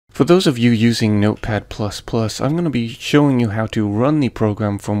For those of you using Notepad++, I'm going to be showing you how to run the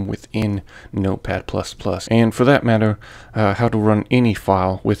program from within Notepad++, and for that matter, how to run any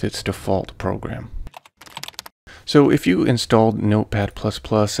file with its default program. So if you installed Notepad++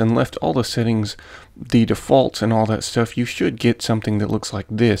 and left all the settings, the defaults and all that stuff, you should get something that looks like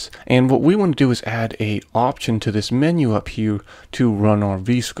this. And what we want to do is add an option to this menu up here to run our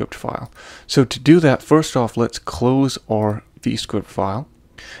VScript file. So to do that, first off, let's close our VScript file.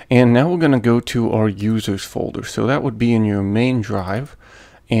 And now we're going to go to our users folder. So that would be in your main drive,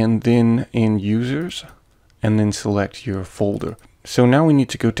 and then in users, and then select your folder. So now we need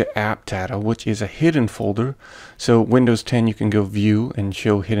to go to app data, which is a hidden folder. So Windows 10, you can go view and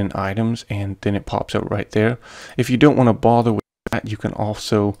show hidden items, and then it pops out right there. If you don't want to bother with that, you can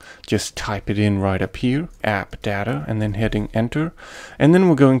also just type it in right up here, app data, and then hitting enter. And then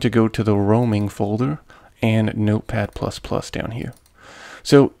we're going to go to the roaming folder and Notepad++ down here.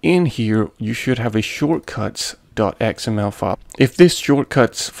 So in here, you should have a shortcuts.xml file. If this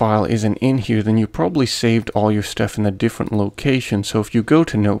shortcuts file isn't in here, then you probably saved all your stuff in a different location. So if you go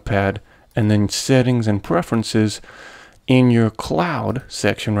to Notepad and then settings and preferences, in your cloud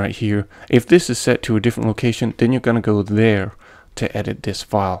section right here, if this is set to a different location, then you're going to go there to edit this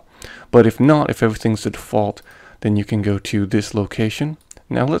file. But if not, if everything's the default, then you can go to this location.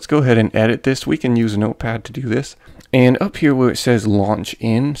 Now let's go ahead and edit this. We can use Notepad to do this. And up here where it says launch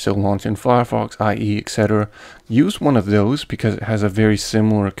in, so launch in Firefox, IE, etc., use one of those because it has a very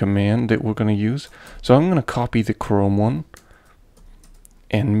similar command that we're going to use. So I'm going to copy the Chrome one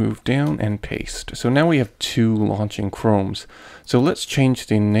and move down and paste. So now we have two launching Chromes. So let's change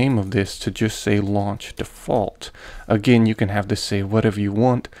the name of this to just say launch default. Again, you can have this say whatever you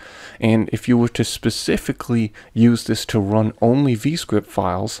want. And if you were to specifically use this to run only VScript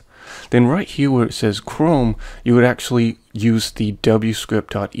files, then right here where it says Chrome, you would actually use the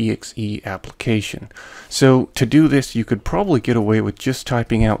wscript.exe application. So to do this, you could probably get away with just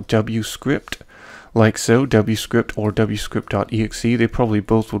typing out wscript, like so, wscript or wscript.exe. They probably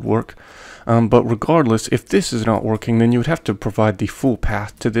both would work. But regardless, if this is not working, then you would have to provide the full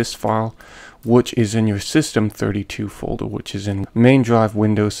path to this file, which is in your System32 folder, which is in main drive,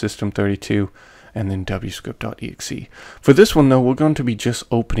 Windows, System32, and then wscript.exe. For this one though, we're going to be just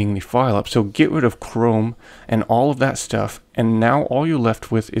opening the file up. So get rid of Chrome and all of that stuff. And now all you're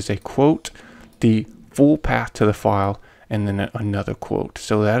left with is a quote, the full path to the file, and then another quote.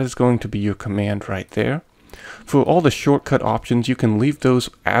 So that is going to be your command right there. For all the shortcut options, you can leave those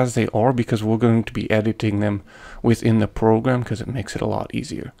as they are because we're going to be editing them within the program because it makes it a lot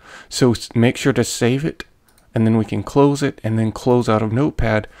easier. So make sure to save it, and then we can close it and then close out of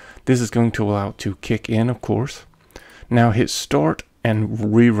Notepad. This is going to allow it to kick in, of course. Now hit start and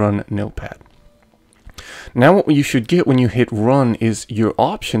rerun Notepad. Now what you should get when you hit run is your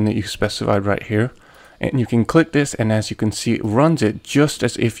option that you specified right here. And you can click this, and as you can see, it runs it just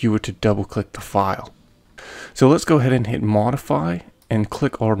as if you were to double click the file. So let's go ahead and hit modify and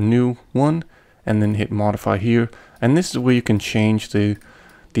click our new one, and then hit modify here. And this is where you can change the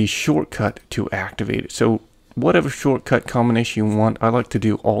shortcut to activate it. So whatever shortcut combination you want, I like to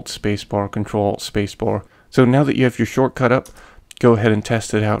do Alt spacebar, Control Alt spacebar. So now that you have your shortcut up, go ahead and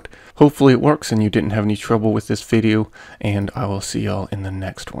test it out. Hopefully it works and you didn't have any trouble with this video, and I will see y'all in the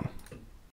next one.